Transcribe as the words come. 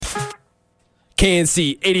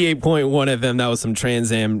KNC 88.1 FM. That was some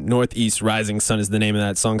Trans Am. Northeast Rising Sun is the name of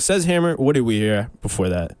that song. Says Hammer. What did we hear before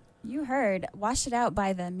that? You heard Wash It Out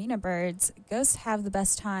by the Mina Birds, Ghosts Have the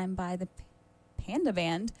Best Time by the Panda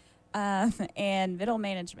Band, and Middle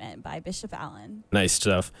Management by Bishop Allen. Nice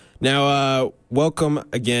stuff. Now, welcome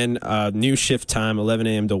again. New shift time, 11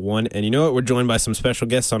 a.m. to 1. And you know what? We're joined by some special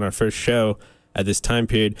guests on our first show at this time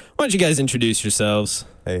period. Why don't you guys introduce yourselves?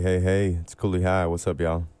 Hey. It's Cooley High. What's up,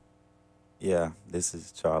 y'all? Yeah, this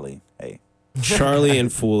is Charlie. Hey. Charlie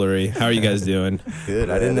and Foolery. How are you guys doing? Good.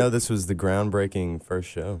 I didn't know this was the groundbreaking first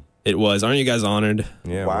show. It was. Aren't you guys honored?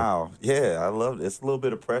 Yeah. Wow. Yeah, I love it. It's a little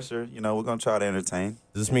bit of pressure. You know, we're going to try to entertain.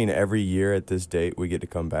 Does this mean every year at this date we get to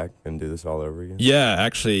come back and do this all over again? Yeah,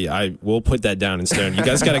 actually, I will put that down in stone. You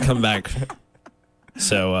guys got to come back.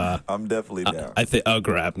 So I'm definitely down. I think. Oh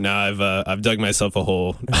crap! Now I've dug myself a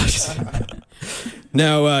hole.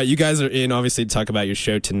 Now you guys are in obviously to talk about your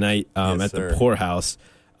show tonight Yes, at sir. the Poorhouse,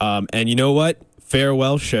 and you know what?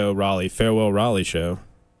 Farewell Raleigh show.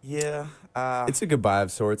 Yeah. It's a goodbye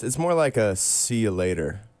of sorts. It's more like a see you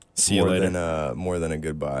later. See you later. More than a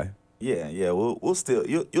goodbye. Yeah. We'll still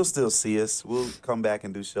you'll still see us. We'll come back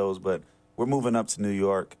and do shows, but we're moving up to New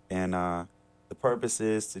York, and the purpose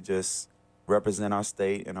is to just represent our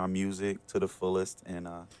state and our music to the fullest, and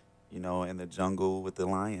in the jungle with the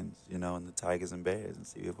lions, and the tigers and bears, and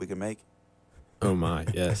see if we can make it. Oh my,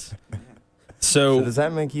 yes. So So does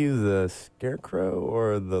that make you the scarecrow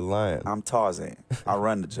or the lion? I'm Tarzan. I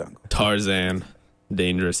run the jungle. Tarzan,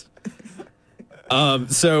 dangerous.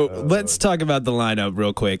 So let's talk about the lineup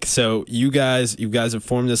real quick. So you guys have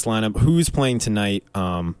formed this lineup. Who's playing tonight?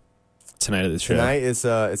 Tonight at the show. Tonight it's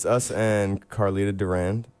us and Carlita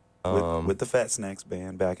Durand. With the Fat Snacks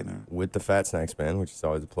Band backing her. With the Fat Snacks Band, which is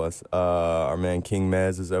always a plus. Our man King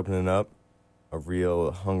Mez is opening up, a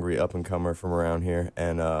real hungry up-and-comer from around here,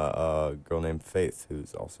 and a girl named Faith,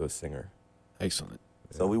 who's also a singer. Excellent.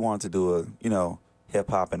 So we wanted to do a,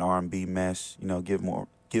 hip-hop and R&B mesh,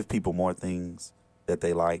 give people more things that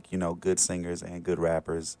they like, good singers and good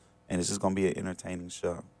rappers, and it's just going to be an entertaining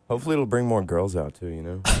show. Hopefully it'll bring more girls out,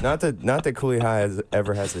 too, Not that Cooley High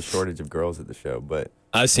ever has a shortage of girls at the show, but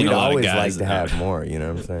I've seen we'd a lot always of guys like to have more, you know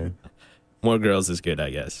what I'm saying? More girls is good, I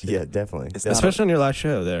guess. Yeah, definitely. It's not Especially on your last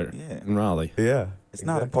show there Yeah. in Raleigh. Yeah. It's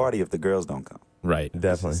not a party if the girls don't come. Right.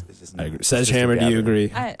 Definitely. It's just I not. agree. It's Says just a Hammer, do you gathering.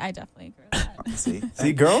 agree? I definitely agree with that. See?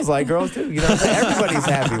 See, girls like girls, too. You know what I'm saying? Everybody's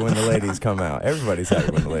happy when the ladies come out. Everybody's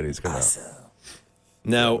happy when the ladies come out.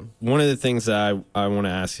 Now, one of the things that I want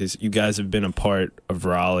to ask is, you guys have been a part of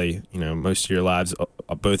Raleigh, most of your lives.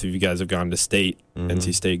 Both of you guys have gone to state,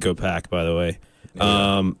 NC State, go Pack, by the way.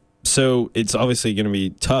 Yeah. So it's obviously going to be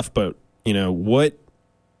tough, but,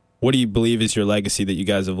 what do you believe is your legacy that you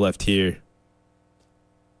guys have left here?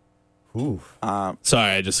 Ooh.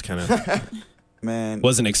 Sorry, I just kind of Man,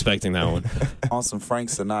 wasn't expecting that one. on some Frank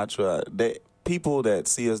Sinatra, people that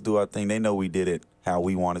see us do our thing, they know we did it how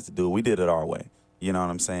we wanted to do it. We did it our way. You know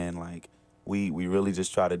what I'm saying? Like, we really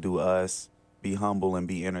just try to do us, be humble and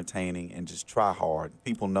be entertaining, and just try hard.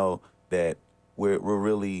 People know that we're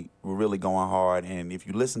really going hard, and if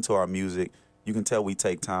you listen to our music, you can tell we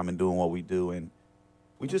take time in doing what we do, and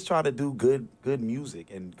we just try to do good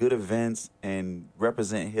music and good events and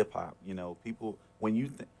represent hip hop. People,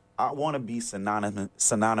 when I want to be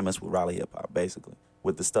synonymous with Raleigh hip hop, basically,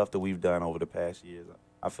 with the stuff that we've done over the past years.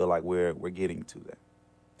 I feel like we're getting to that.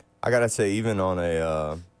 I gotta say, even on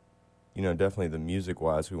a, definitely the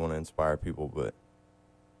music-wise, we want to inspire people, but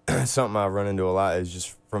something I run into a lot is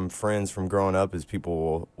just from friends from growing up is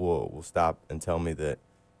people will stop and tell me that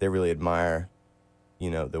they really admire,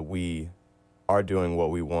 that we are doing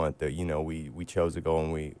what we want, that, we chose to go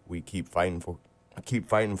and we keep fighting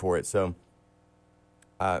for it. So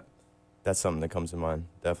that's something that comes to mind,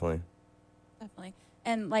 definitely. Definitely.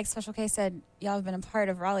 And like Special K said, y'all have been a part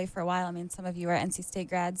of Raleigh for a while. I mean, some of you are NC State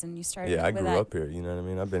grads, and you started Yeah, I with grew that. up here, you know what I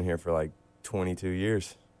mean? I've been here for like 22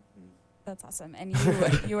 years. That's awesome. And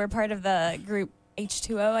you were part of the group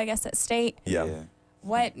H2O, I guess, at State. Yeah.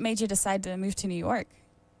 What made you decide to move to New York?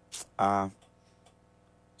 Trying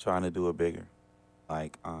to do it bigger.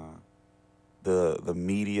 Like, the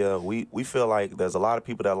media, we feel like there's a lot of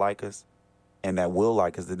people that like us and that will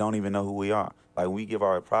like us that don't even know who we are. Like, we give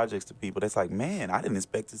our projects to people that's like, man, I didn't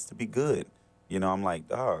expect this to be good. I'm like,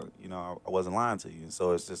 dog, I wasn't lying to you. And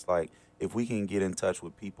so it's just like, if we can get in touch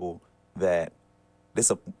with people that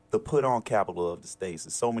the put on capital of the States.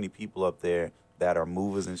 There's so many people up there that are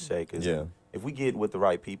movers and shakers. Yeah. If we get with the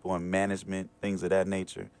right people and management, things of that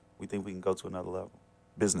nature, we think we can go to another level,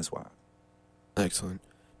 business-wise. Excellent.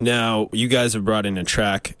 Now, you guys have brought in a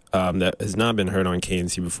track that has not been heard on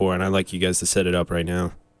KNC before, and I'd like you guys to set it up right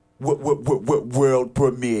now. World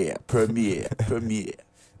premiere.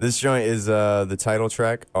 This joint is the title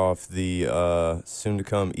track off the soon to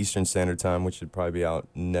come Eastern Standard Time, which should probably be out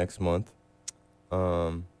next month.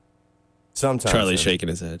 Sometime. Charlie's soon. shaking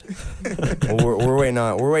his head. Well, we're waiting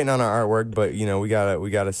on our artwork, but you know we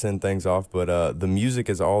gotta send things off. But the music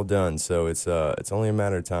is all done, so it's only a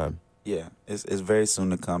matter of time. Yeah, it's very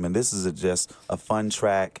soon to come, and this is just a fun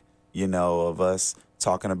track, you know, of us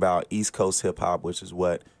talking about East Coast hip hop, which is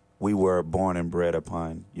what we were born and bred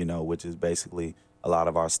upon, you know, which is basically a lot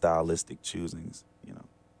of our stylistic choosings, you know.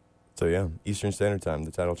 So yeah, Eastern Standard Time,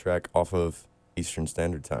 the title track off of Eastern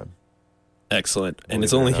Standard Time. Excellent. And Believe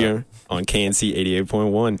it's it or only not. here on KNC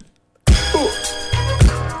 88.1.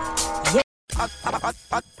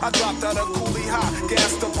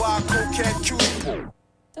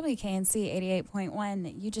 WKNC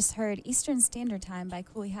 88.1. You just heard Eastern Standard Time by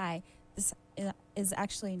Cooley High. This is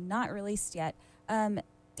actually not released yet. DJ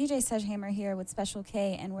Sedgehammer here with Special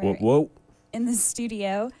K, and we're Whoa. in the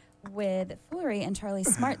studio with Foolery and Charlie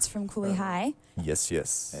Smarts from Cooley High. Yes.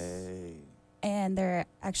 Hey. And they're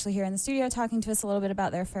actually here in the studio talking to us a little bit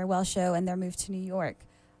about their farewell show and their move to New York.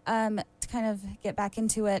 To kind of get back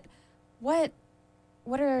into it, what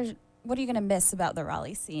are you going to miss about the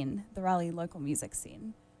Raleigh scene, the Raleigh local music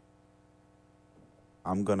scene?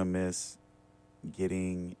 I'm going to miss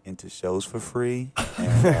getting into shows for free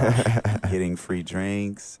and getting free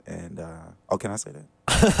drinks. And, can I say that?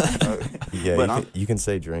 Yeah, But you can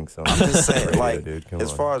say drinks on I'm just saying, radio, like, dude. Come as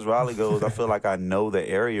on. far as Raleigh goes, I feel like I know the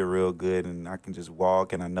area real good, and I can just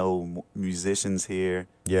walk, and I know musicians here.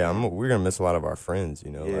 Yeah, we're gonna miss a lot of our friends.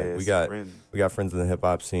 You know, Yeah, like it's friends. we got friends in the hip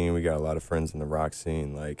hop scene. We got a lot of friends in the rock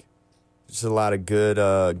scene. Like, just a lot of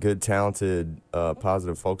good, talented,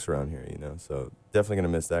 positive folks around here. You know, so definitely gonna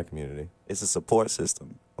miss that community. It's a support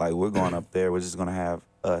system. Like, we're going up there. We're just going to have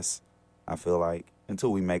us, I feel like, until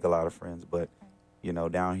we make a lot of friends. But, you know,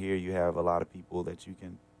 down here you have a lot of people that you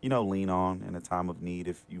can, you know, lean on in a time of need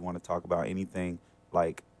if you want to talk about anything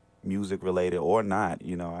like music related or not.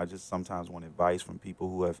 You know, I just sometimes want advice from people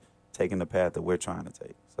who have taken the path that we're trying to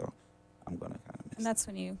take. So I'm going to kind of miss And that's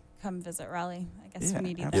when you come visit Raleigh, I guess, Yeah, when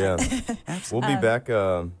you need Yeah, that. absolutely. we'll be back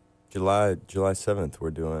July 7th.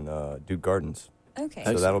 We're doing Duke Gardens, Okay.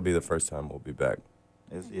 so that'll be the first time we'll be back.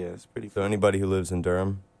 It's pretty So fun. anybody who lives in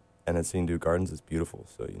Durham and has seen Duke Gardens, it's beautiful.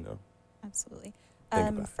 So you know. Absolutely. Think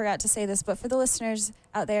about it. Forgot to say this, but for the listeners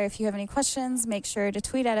out there, if you have any questions, make sure to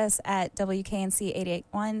tweet at us at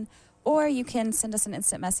WKNC881, or you can send us an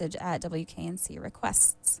instant message at WKNC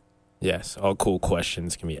requests. Yes, all cool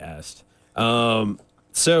questions can be asked.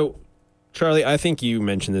 So, Charlie, I think you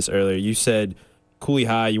mentioned this earlier. You said Cooley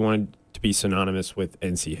High, you wanted to be synonymous with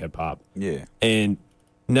NC hip hop. Yeah. And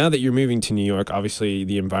now that you're moving to New York, obviously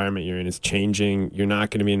the environment you're in is changing. You're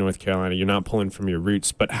not going to be in North Carolina. You're not pulling from your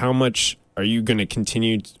roots. But how much are you going to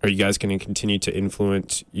continue? Are you guys going to continue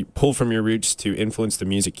to pull from your roots to influence the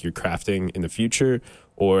music you're crafting in the future?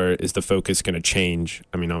 Or is the focus going to change?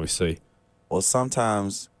 I mean, obviously. Well,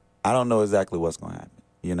 sometimes I don't know exactly what's going to happen.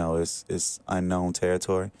 You know, it's unknown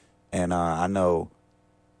territory. And I know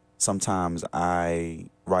sometimes I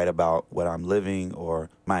write about what I'm living or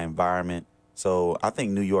my environment. So I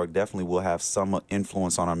think New York definitely will have some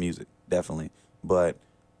influence on our music, definitely. But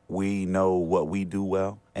we know what we do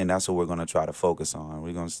well, and that's what we're going to try to focus on.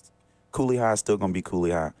 We're going to Cooley High is still going to be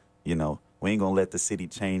Cooley High. You know, we ain't going to let the city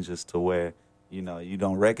change us to where, you know, you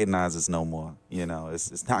don't recognize us no more. You know,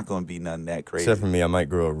 it's not going to be nothing that crazy. Except for me, I might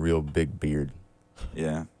grow a real big beard.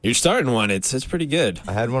 Yeah. You're starting one. It's pretty good.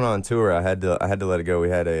 I had one on tour. I had to let it go. We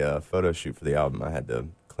had a photo shoot for the album. I had to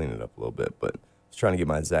clean it up a little bit, but I was trying to get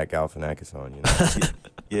my Zach Galifianakis on. You know.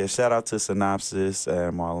 Yeah, shout out to Synopsis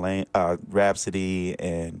and Marlene, Rhapsody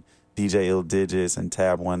and DJ Ill Digits and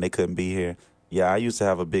Tab One. They couldn't be here. Yeah, I used to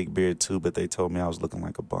have a big beard too, but they told me I was looking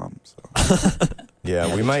like a bum. So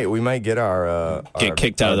Yeah, we might get our Get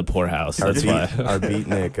kicked out of the poorhouse. our That's beat, why. our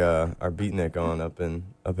beatnik on up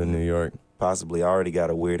in New York. possibly I already got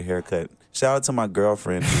a weird haircut. Shout out to my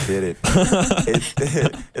girlfriend who did it.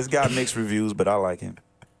 It's got mixed reviews, but I like him.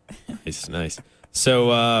 Nice.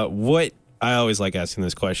 So, what I always like asking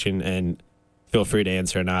this question, and feel free to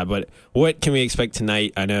answer or not. But what can we expect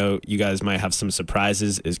tonight? I know you guys might have some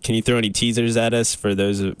surprises. Can you throw any teasers at us for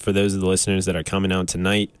those of the listeners that are coming out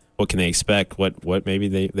tonight? What can they expect? What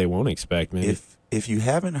maybe they won't expect? Maybe. If you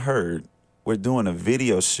haven't heard, we're doing a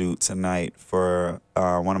video shoot tonight for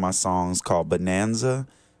one of my songs called Bonanza.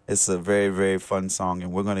 It's a very, very fun song,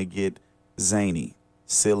 and we're going to get zany,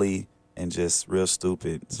 silly, and just real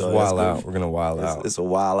stupid. So wild it's out. We're gonna wild out. It's a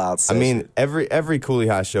wild out I session. mean, every Cooley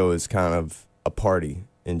High show is kind of a party.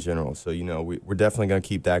 in general. So, we're definitely going to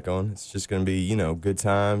keep that going. It's just going to be, good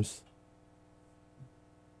times,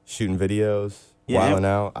 shooting videos, wilding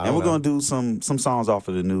out. And we're going to do some songs off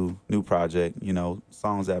of the new project,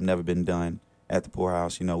 songs that have never been done at the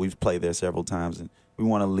Poorhouse. We've played there several times, and we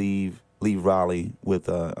want to leave Raleigh with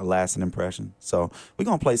a lasting impression. So we're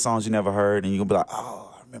going to play songs you never heard, and you're going to be like,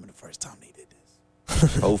 oh, I remember the first time they did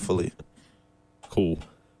this. Hopefully. Cool.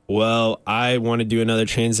 Well, I want to do another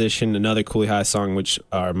transition, another Cooley High song, which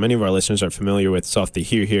many of our listeners are familiar with. It's off the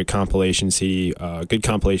Here Here compilation CD, good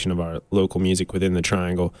compilation of our local music within the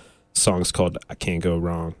Triangle. The song's called I Can't Go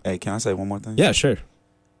Wrong. Hey, can I say one more thing? Yeah, sure.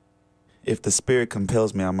 If the spirit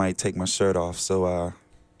compels me, I might take my shirt off. So,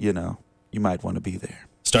 you might want to be there.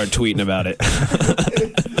 Start tweeting about it.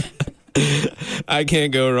 I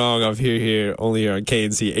Can't Go Wrong off Here, only here on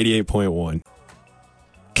KNC 88.1.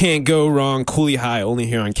 Can't Go Wrong, Cooley High, only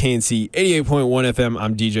here on KNC 88.1 FM.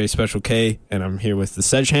 I'm DJ Special K, and I'm here with the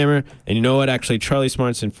Sedgehammer. And you know what? Actually, Charlie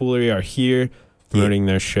Smarts and Foolery are here promoting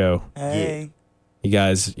their show. Hey. You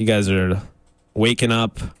guys are waking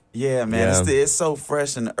up. Yeah, man. Yeah. It's so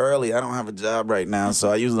fresh and early. I don't have a job right now, so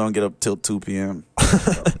I usually don't get up till 2 p.m.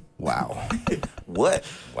 Wow. What?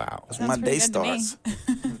 Wow. That's when my day pretty good to me. starts.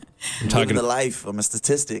 I'm talking Living the life. I'm a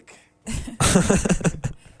statistic.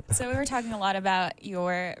 So we were talking a lot about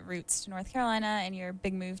your roots to North Carolina and your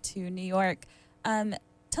big move to New York.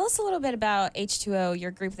 Tell us a little bit about H2O,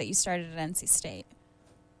 your group that you started at NC State.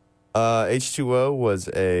 H2O was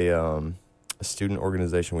a student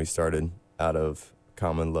organization we started out of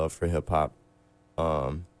common love for hip hop,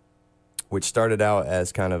 which started out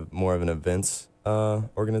as kind of more of an events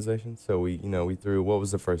organization. So we threw, what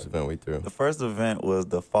was the first event we threw? The first event was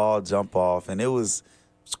the fall jump off, and it was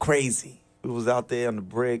crazy. We was out there on the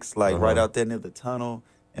bricks, right out there near the tunnel,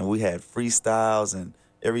 and we had freestyles, and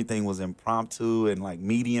everything was impromptu, and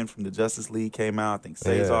Median from the Justice League came out. I think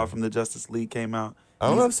Cesar from the Justice League came out. I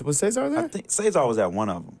don't know if was Cesar there? I think Cesar was at one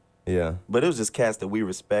of them. Yeah. But it was just cats that we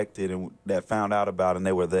respected and that found out about, and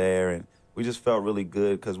they were there, and we just felt really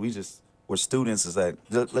good because we just were students. Is that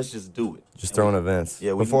let's just do it. Just throwing events.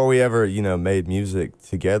 Yeah. Before we ever, made music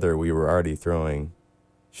together, we were already throwing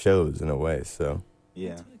shows in a way. So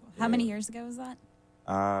Yeah. How many years ago was that?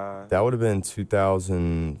 that would have been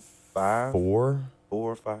 2004. 4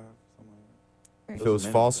 or 5, something like If it was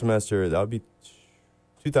fall semester, that would be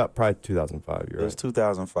probably 2005. that. You're It was right.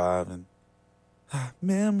 2005, and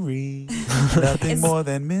memory, nothing more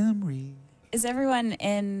than memory. Is everyone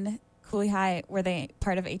in Cooley High, were they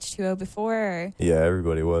part of H2O before? Or? Yeah,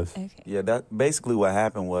 everybody was. Okay. Yeah, that basically what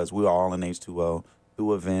happened was we were all in H2O,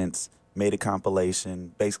 through events, made a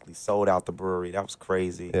compilation, basically sold out the brewery. That was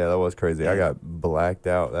crazy. Yeah, that was crazy. I Yeah. got blacked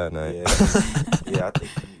out that night. Yeah, I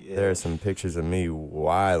think. Yeah. There are some pictures of me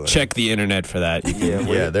wilding. Check the internet for that.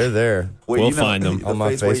 Yeah, they're there. Where, We'll find them. the On my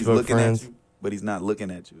face where he's Facebook looking friends. at you, but he's not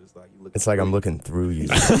looking at you. It's like you looking. It's like I'm looking through you.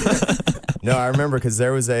 No, I remember because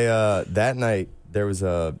there was that night there was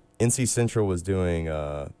NC Central was doing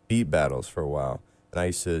beat battles for a while, and I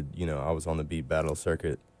used to I was on the beat battle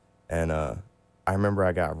circuit, and I remember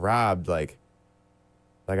I got robbed like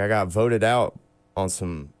I got voted out on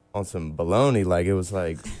some baloney. Like it was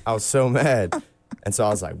like I was so mad, and so I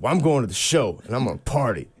was like, well, I'm going to the show and I'm gonna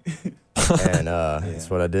party, and that's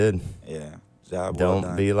what I did. Yeah. Job well Don't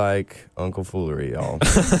done. be like Uncle Foolery, y'all.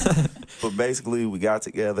 But basically, we got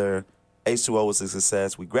together. H2O was a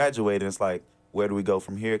success. We graduated. It's like, where do we go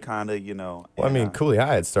from here? Kind of, Well, I and, mean, Cooley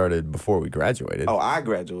High had started before we graduated. Oh, I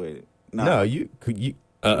graduated. No, you.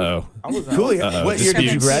 Uh-oh. I was Cooley. Uh-oh. What year did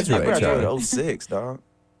you Disputes. graduate? I graduated Charlie? 06, dog.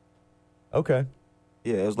 Okay.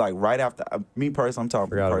 Yeah, it was like right after me personally. I'm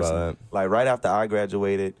talking Forgot about personally. that. Like right after I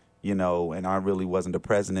graduated, and I really wasn't the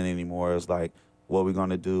president anymore. It was like, what we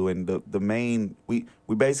gonna do? And the main we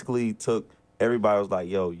basically took. Everybody was like,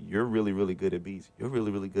 yo, you're really, really good at beats. You're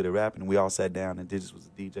really, really good at rapping. And we all sat down, and Digits was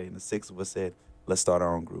the DJ, and the 6 of us said, let's start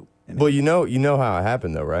our own group. And Well, you know how it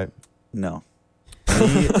happened though, right? no.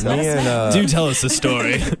 Me and Do tell us the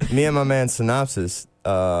story. me and my man Synopsis,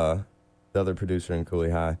 the other producer in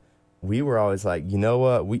Cooley High, we were always like, you know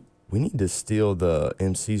what, we need to steal the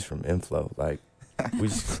MCs from Inflow. Like, we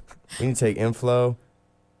need to take Inflow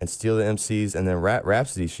and steal the MCs, and then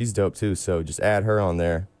Rhapsody, she's dope too. So just add her on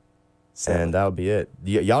there, and that'll be it.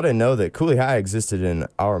 Y'all didn't know that Cooley High existed in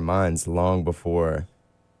our minds long before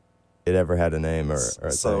it ever had a name or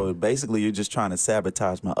a So thing. basically, you're just trying to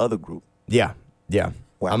sabotage my other group. Yeah.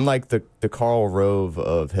 Wow. I'm like the Karl Rove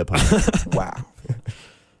of hip hop Wow.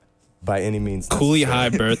 by any means. Cooley necessary.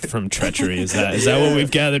 High birth from treachery. Is that what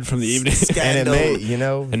we've gathered from the evening? And it Scandal.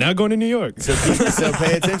 may, And now going to New York. So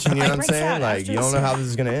pay attention, you know what I'm breaks saying? out Like, after you don't this. know how this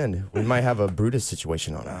is going to end. We might have a Brutus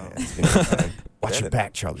situation on our hands. You know what I'm saying? Watch your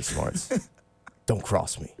back, Charlie Smarts. Don't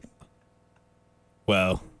cross me.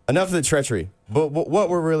 Well, Enough of the treachery. But what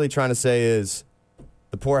we're really trying to say is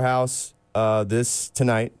the Poorhouse this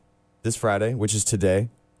Friday, which is today.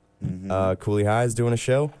 Cooley High is doing a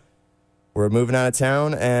show. We're moving out of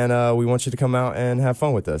town, and we want you to come out and have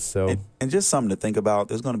fun with us. So, and just something to think about.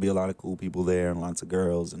 There's going to be a lot of cool people there, and lots of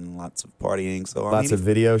girls, and lots of partying. So lots of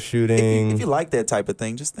video shooting. If you like that type of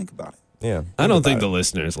thing, just think about it. Yeah, I don't think the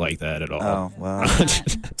listeners like that at all. Oh well.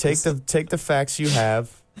 take the facts you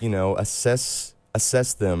have.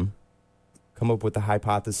 Assess them. Come up with a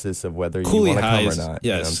hypothesis of whether you want to come or not. Yes.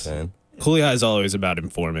 You know what I'm saying? Cooley High is always about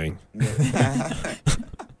informing.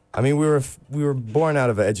 I mean, we were born out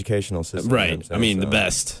of an educational system. Right. I mean, the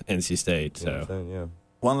best, NC State. You know what So I'm saying? Yeah.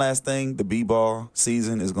 One last thing, the B-ball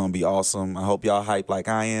season is going to be awesome. I hope y'all hype like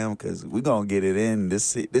I am because we're going to get it in.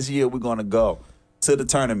 This year, we're going to go to the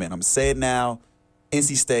tournament. I'm saying it now,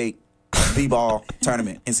 NC State B-ball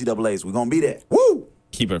tournament, NCAAs. We're going to be there. Woo!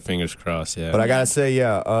 keep our fingers crossed, yeah. But I gotta say,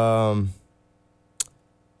 to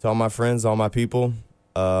all my friends, all my people,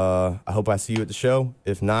 I hope I see you at the show.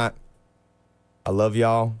 If not, I love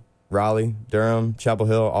y'all. Raleigh, Durham, Chapel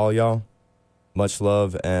Hill, all y'all. Much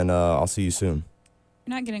love, and I'll see you soon.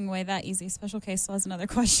 You're not getting away that easy. Special Case still has another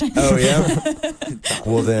question. Oh, yeah?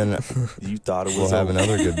 Well, then You thought it we'll was have over.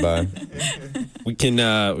 another goodbye. We can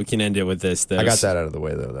end it with this. I got that out of the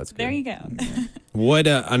way, though. That's good. There you go. What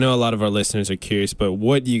I know a lot of our listeners are curious, but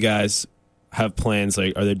what do you guys have plans?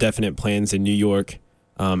 Like, are there definite plans in New York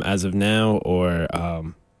as of now, or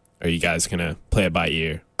are you guys gonna play it by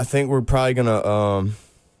ear? I think we're probably going to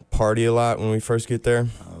party a lot when we first get there.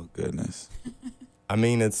 Oh, goodness. I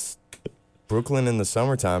mean, it's Brooklyn in the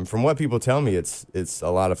summertime. From what people tell me, it's a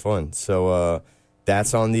lot of fun. So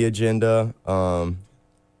that's on the agenda.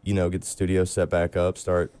 Get the studio set back up,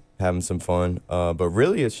 start having some fun. But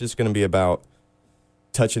really, it's just going to be about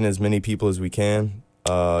touching as many people as we can.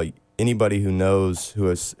 Anybody who knows, who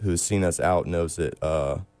has seen us out, knows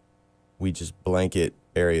that we just blanket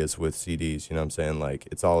areas with CDs. You know what I'm saying? Like,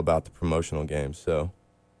 it's all about the promotional game. So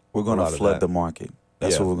We're going A to lot of flood that. the market.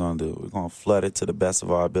 That's Yeah. what we're going to do. We're going to flood it to the best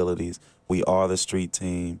of our abilities. We are the street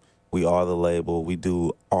team. We are the label. We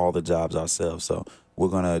do all the jobs ourselves. So we're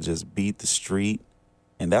going to just beat the street.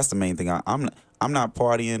 And that's the main thing. I'm not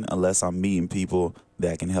partying unless I'm meeting people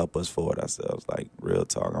that can help us forward ourselves. Like, real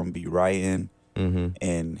talk. I'm going to be writing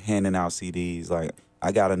and handing out CDs. Like,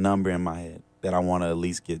 I got a number in my head that I want to at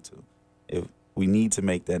least get to. If we need to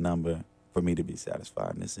make that number for me to be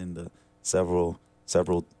satisfied. And it's in the several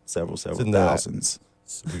in the- thousands.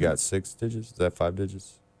 we got 6 digits. Is that 5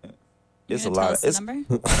 digits? It's a You gonna tell lot. us the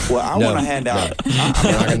number? Well, I No. want to hand out.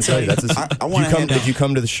 I'm not gonna tell you. That's I want to hand out. if you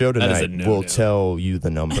come to the show That is a tonight, no-no. we'll tell you the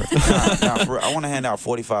number. I want to hand out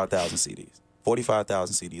 45,000 CDs.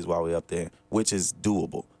 45,000 CDs while we're up there, which is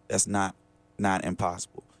doable. That's not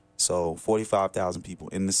impossible. So 45,000 people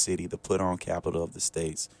in the city, the put on capital of the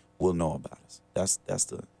states, will know about us.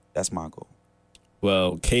 That's my goal.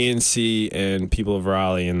 Well, KNC and people of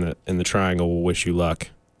Raleigh in the Triangle will wish you luck in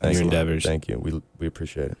Thanks your a lot. endeavors. Thank you. We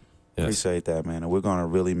appreciate it, Yes. Appreciate that, man. And we're gonna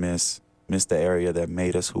really miss the area that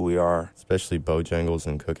made us who we are. especially Bojangles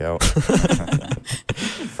and Cookout.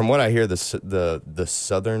 From what I hear, the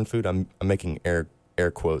southern food. I'm making air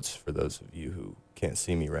quotes for those of you who can't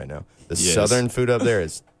see me right now. The Yes. southern food up there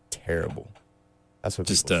is terrible. That's what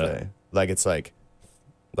Just, people say. Like, it's like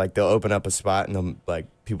they'll open up a spot and they'll, like,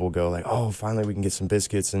 people go like, oh, finally we can get some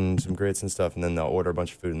biscuits and some grits and stuff, and then they'll order a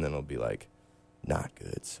bunch of food and then it'll be like not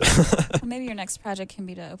good. So Well, maybe your next project can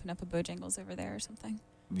be to open up a Bojangles over there or something.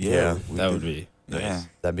 Yeah, we That could- would be nice. Yeah,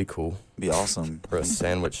 that'd be cool be awesome. for a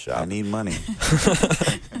sandwich I shop. need money.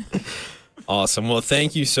 Awesome. Well,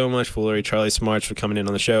 thank you so much, Foolery Charlie Smarts, for coming in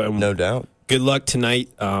on the show. And No doubt. good luck tonight.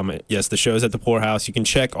 Yes, the show's at the Poorhouse. You can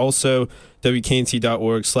check also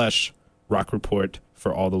wknc.org/rock report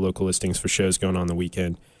for all the local listings for shows going on the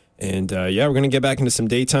weekend. And we're going to get back into some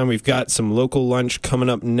daytime. We've got some local lunch coming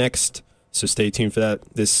up next, so stay tuned for that.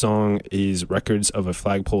 This song is Records of a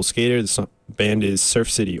Flagpole Skater. The band is Surf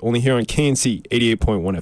City, only here on KNC 88.1 FM.